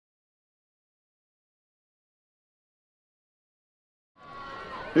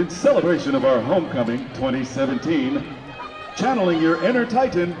In celebration of our homecoming 2017, channeling your inner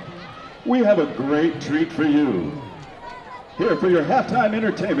Titan, we have a great treat for you. Here for your halftime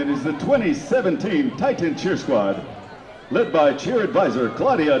entertainment is the 2017 Titan Cheer Squad, led by cheer advisor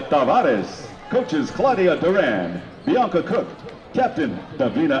Claudia Tavares, coaches Claudia Duran, Bianca Cook, Captain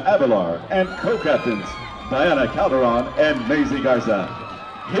Davina Avalar, and co-captains Diana Calderon and Maisie Garza.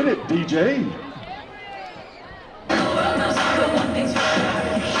 Hit it, DJ!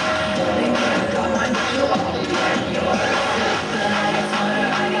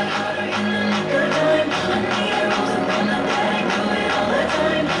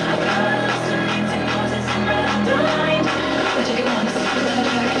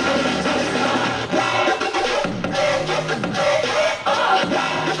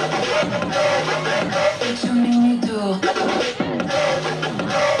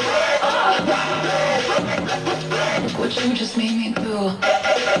 What you just made me do.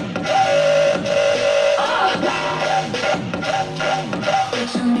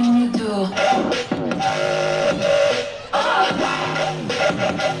 What you made me do.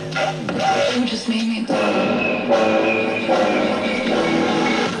 What you just made me do.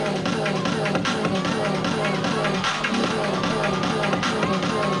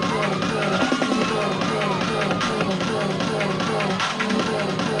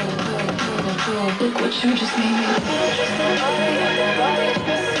 Look what you just made me do.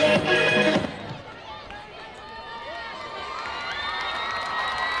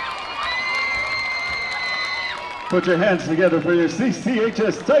 Put your hands together for your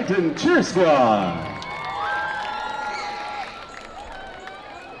CCHS Titan Cheer Squad.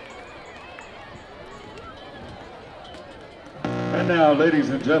 And now, ladies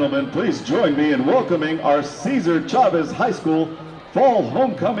and gentlemen, please join me in welcoming our Cesar Chavez High School Fall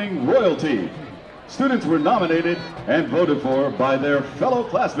Homecoming Royalty. Students were nominated and voted for by their fellow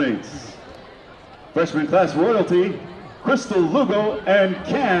classmates. Freshman class royalty, Crystal Lugo and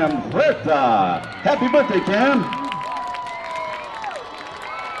Cam Huerta. Happy birthday, Cam.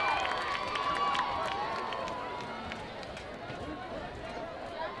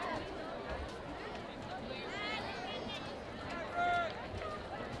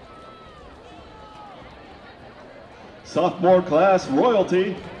 Sophomore class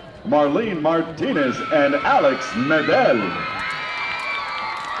royalty, Marlene Martinez and Alex Medel.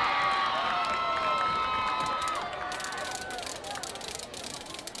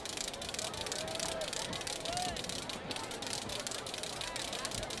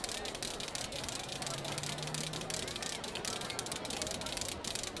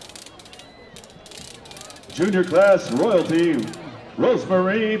 Junior class royalty,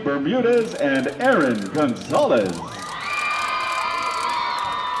 Rosemary Bermudez and Aaron Gonzalez.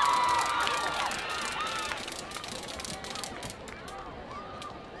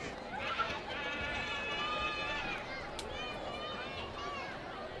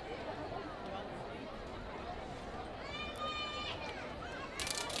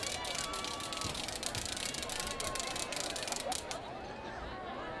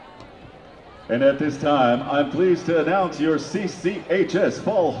 And at this time, I'm pleased to announce your CCHS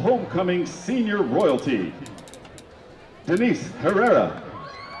Fall Homecoming Senior Royalty. Denise Herrera.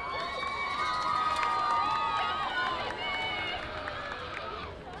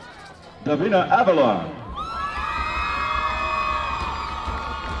 Davina Avalon.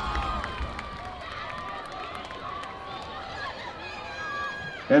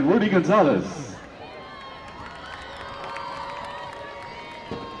 And Rudy Gonzalez.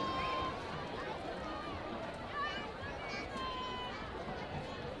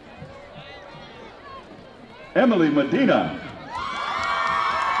 Emily Medina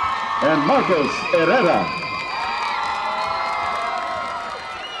and Marcos Herrera.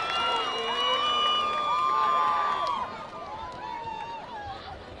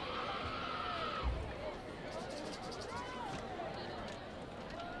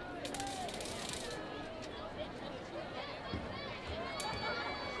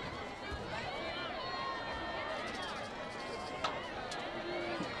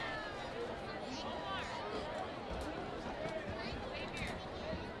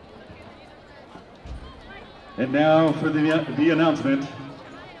 And now for the announcement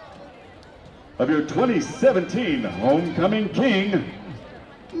of your 2017 Homecoming King,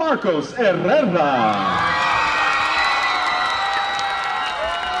 Marcos Herrera.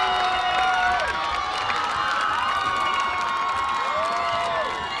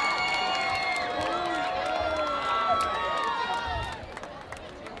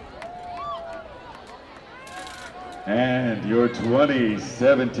 And your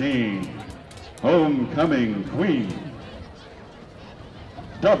 2017 Homecoming Queen,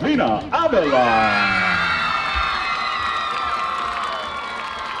 Davina Avila.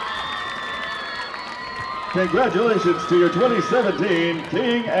 Congratulations to your 2017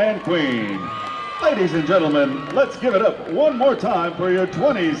 King and Queen. Ladies and gentlemen, let's give it up one more time for your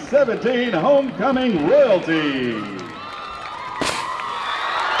 2017 Homecoming Royalty.